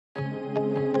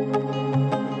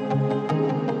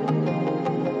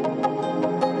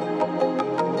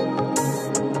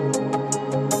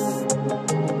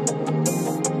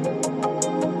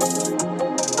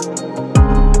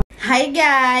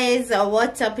guys,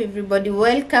 what's up everybody?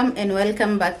 Welcome and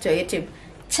welcome back to our YouTube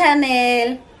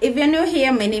channel. If you're new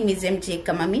here, my name is MJ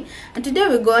Kamami, and today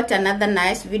we got another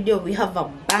nice video. We have a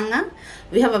banger.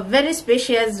 We have a very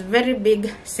spacious, very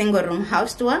big single room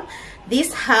house tour.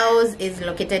 This house is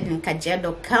located in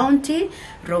Kajiado County,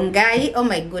 Rongai. Oh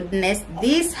my goodness,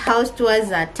 these house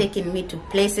tours are taking me to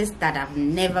places that I've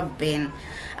never been.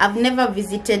 I've never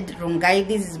visited Rongai.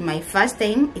 This is my first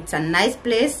time. It's a nice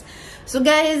place. So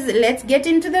guys, let's get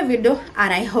into the video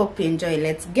and I hope you enjoy.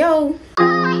 Let's go.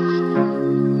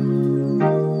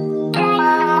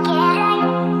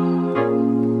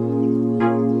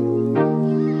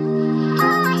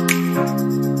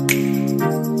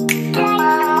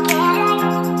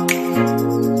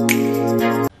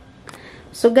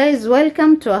 So guys,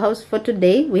 welcome to our house for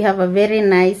today. We have a very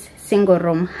nice single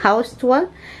room house tour.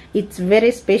 It's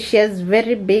very spacious,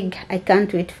 very big. I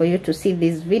can't wait for you to see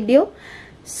this video.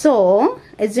 So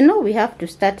as you know, we have to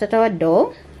start at our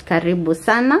door. Karibu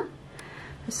sana.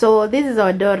 So this is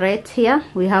our door right here.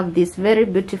 We have this very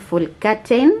beautiful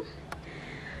curtain.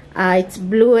 It's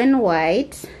blue and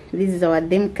white. This is our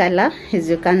dim color, as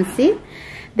you can see.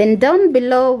 Then down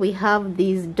below we have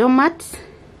these doormats.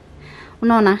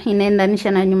 Unaona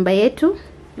inaendanisha na nyumba yetu,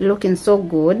 looking so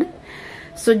good.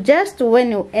 So just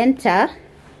when you enter,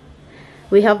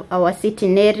 we have our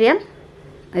sitting area,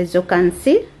 as you can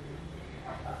see.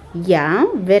 Yeah,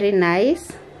 very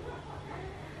nice,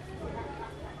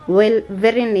 well,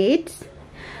 very neat.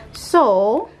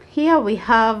 So here we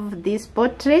have these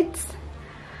portraits.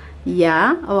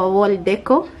 Yeah, our wall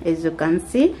deco, as you can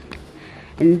see.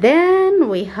 And then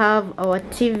we have our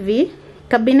TV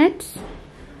cabinet.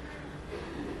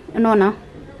 No,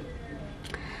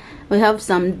 we have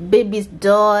some baby's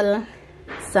doll,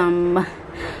 some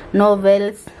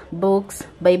novels, books,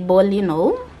 Bible, you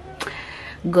know,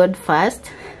 God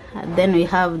first. And then we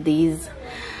have these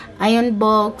iron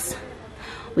box.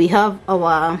 We have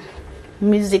our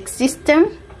music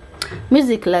system.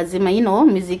 Music lazima, you know,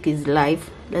 music is life,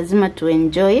 lazima to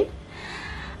enjoy.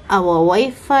 Our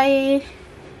Wi-Fi.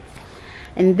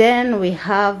 And then we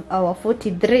have our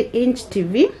 43-inch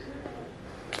TV.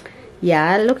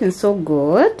 Yeah, looking so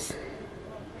good.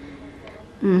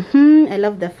 I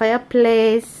love the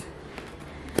fireplace.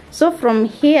 So from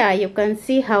here you can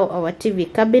see how our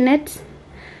TV cabinet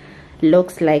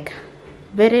looks like.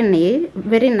 Very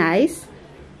nice.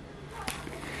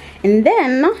 And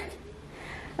then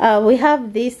we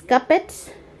have this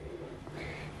carpet.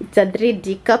 It's a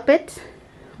 3D carpet.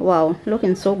 Wow,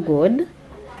 looking so good.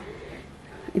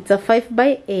 It's a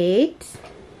 5x8,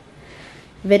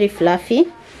 very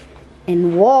fluffy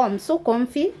and warm, so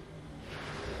comfy.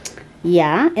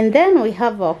 Yeah, and then we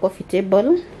have our coffee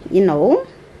table, you know.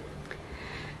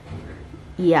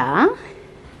 Yeah,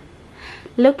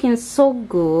 looking so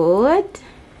good.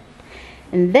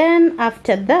 And then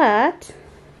after that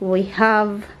we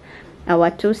have our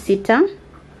two-seater.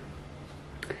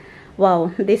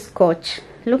 Wow, this couch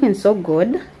looking so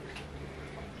good.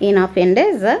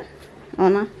 Inapendeza,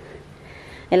 ona,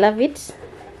 I love it.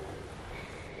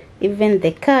 Even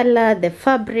the color, the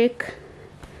fabric,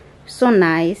 so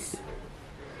nice.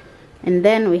 And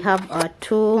then we have our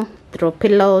two throw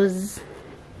pillows.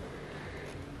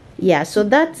 Yeah, so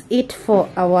that's it for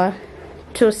our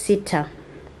two-seater.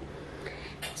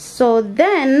 So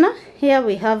then here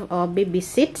we have our baby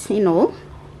seat, you know.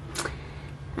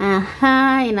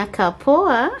 Inakaa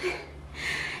poa.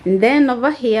 And then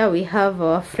over here we have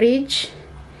our fridge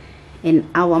and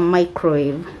our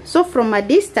microwave. So from a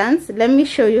distance, let me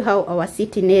show you how our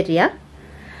sitting area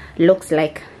looks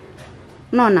like.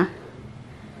 Nona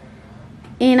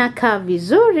inakaa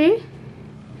vizuri,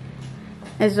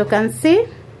 as you can see.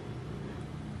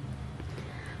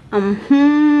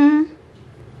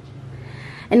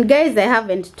 And guys, I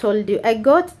haven't told you, I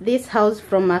got this house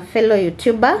from a fellow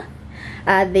YouTuber.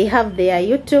 They have their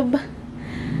YouTube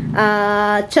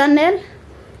channel.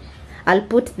 I'll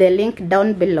put the link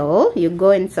down below. You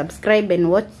go and subscribe and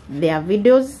watch their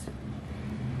videos.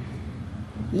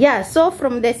 Yeah, so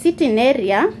from the sitting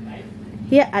area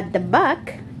here at the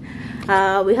back,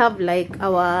 we have like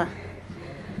our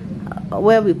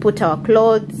where we put our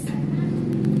clothes.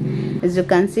 As you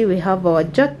can see, we have our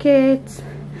jackets.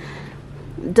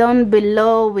 Down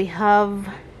below we have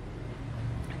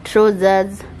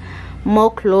trousers,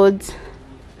 more clothes,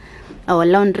 our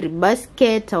laundry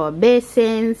basket, our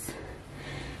basins.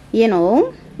 You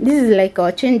know, this is like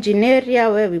our changing area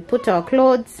where we put our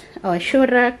clothes, our shoe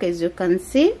rack, as you can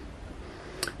see.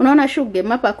 Unaona shoe game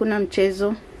hapa hakuna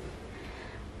mchezo.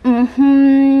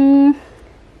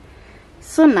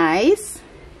 So nice.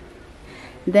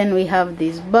 Then we have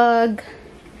this bag.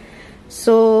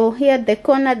 So here at the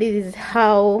corner, this is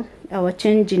how our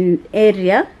changing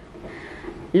area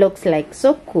looks like.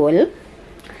 So cool.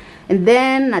 And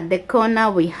then at the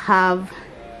corner we have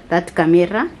that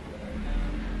camera,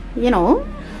 you know,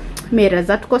 mirrors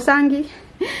at kosangi,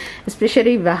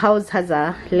 especially if a house has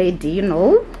a lady, you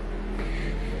know,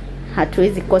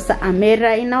 hatuwezi kosa a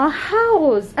mirror in our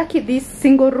house. Actually, this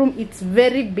single room, it's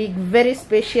very big, very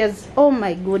spacious. Oh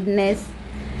my goodness,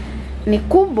 ni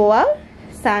kubwa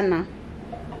sana.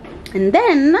 And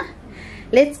then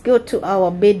let's go to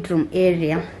our bedroom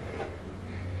area.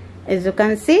 As you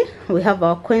can see, we have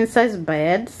our queen size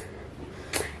beds.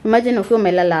 Imagine ukiwa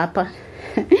umelala hapa.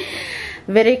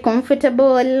 Very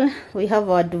comfortable. We have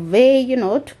our duvet, you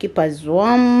know, to keep us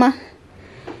warm.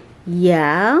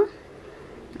 Yeah,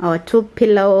 our 2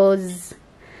 pillows.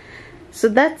 So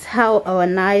that's how our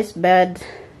nice bed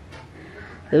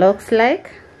looks like.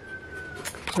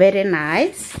 Very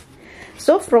nice.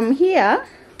 So from here,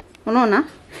 unaona,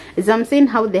 as I'm saying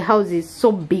how the house is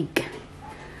so big.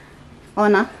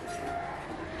 Ona,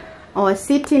 our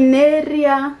sitting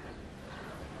area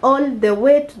all the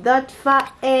way to that far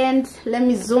end. Let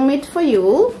me zoom it for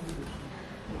you.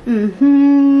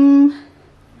 And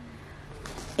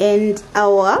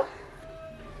our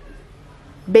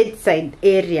bedside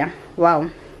area,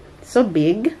 wow, so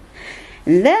big.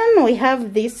 And then we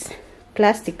have this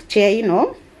plastic chair, you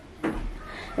know,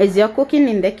 as you're cooking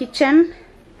in the kitchen,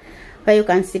 where you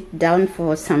can sit down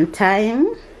for some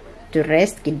time to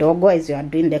rest kidogo as you are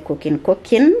doing the cooking.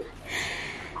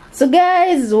 So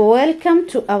guys, welcome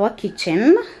to our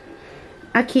kitchen.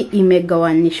 Aki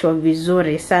imegawanishwa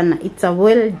vizuri sana. It's a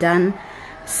well done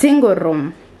single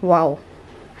room. Wow,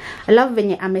 I love when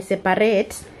you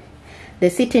separate the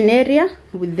sitting area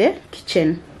with the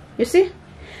kitchen. You see,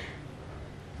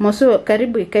 moso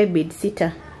karibu ikai bed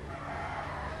sitter.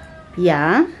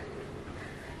 Yeah.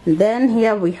 Then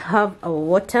here we have our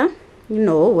water. You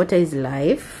know, water is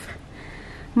life.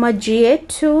 Maji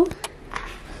yetu.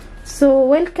 So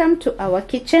welcome to our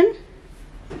kitchen.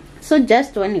 So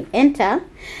just when you enter,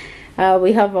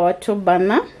 we have our 2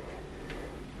 burner.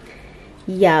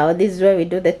 Yeah, this is where we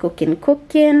do the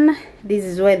cooking. This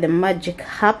is where the magic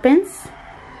happens.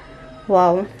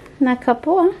 Wow,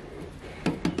 nakapoa.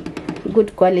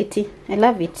 Good quality. I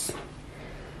love it.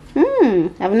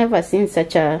 I've never seen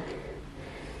such a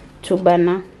 2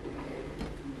 burner.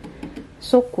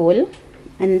 So cool.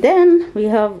 And then we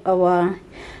have our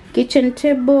kitchen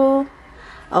table,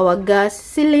 our gas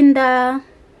cylinder.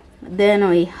 Then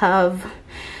we have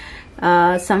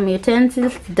some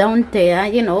utensils down there,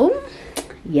 you know.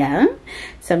 Yeah,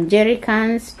 some jerry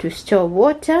cans to store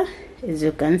water, as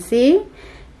you can see,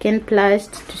 can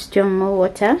plast to store more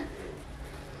water.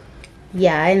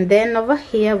 Yeah, and then over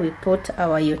here we put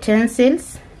our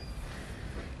utensils.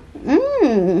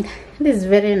 This is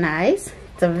very nice.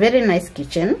 It's a very nice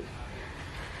kitchen.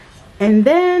 And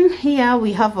then here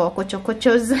we have our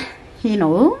kochokochos, you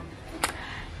know.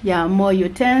 Yeah, more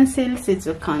utensils, as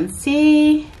you can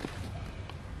see.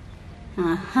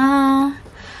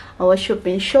 Our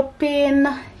shopping,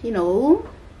 you know.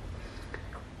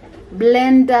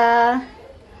 Blender.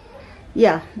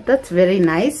 Yeah, that's very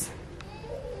nice.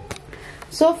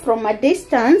 So from a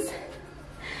distance,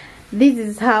 this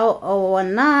is how our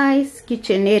nice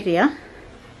kitchen area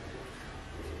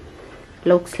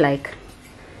looks like.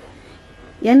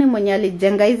 Yani mwenye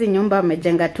alijenga hizi nyumba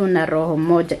amejenga tu na roho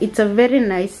moja. It's a very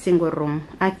nice single room.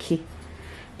 Aki.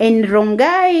 And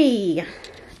Rongai.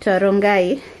 To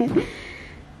Rongai.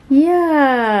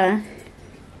 Yeah.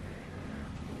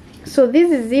 So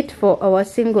this is it for our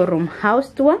single room house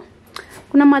tour.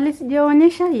 Kuna mali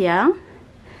sijaonyesha, yeah.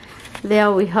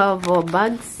 There we have our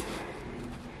bags.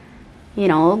 You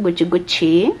know,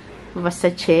 Gucci,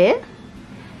 Versace.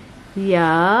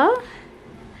 Yeah.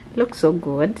 Looks so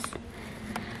good.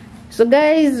 So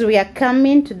guys, we are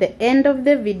coming to the end of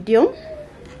the video.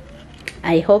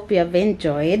 I hope you have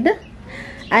enjoyed.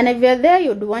 And if you're there,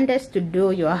 you'd want us to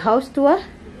do your house tour,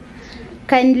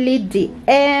 kindly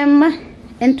DM.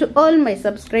 And to all my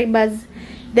subscribers,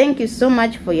 thank you so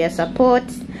much for your support.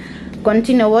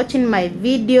 Continue watching my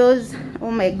videos.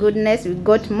 Oh my goodness, we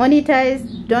got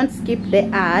monetized. Don't skip the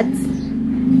ads.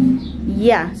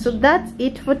 Yeah, so that's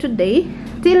it for today.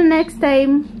 Till next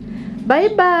time, bye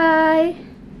bye.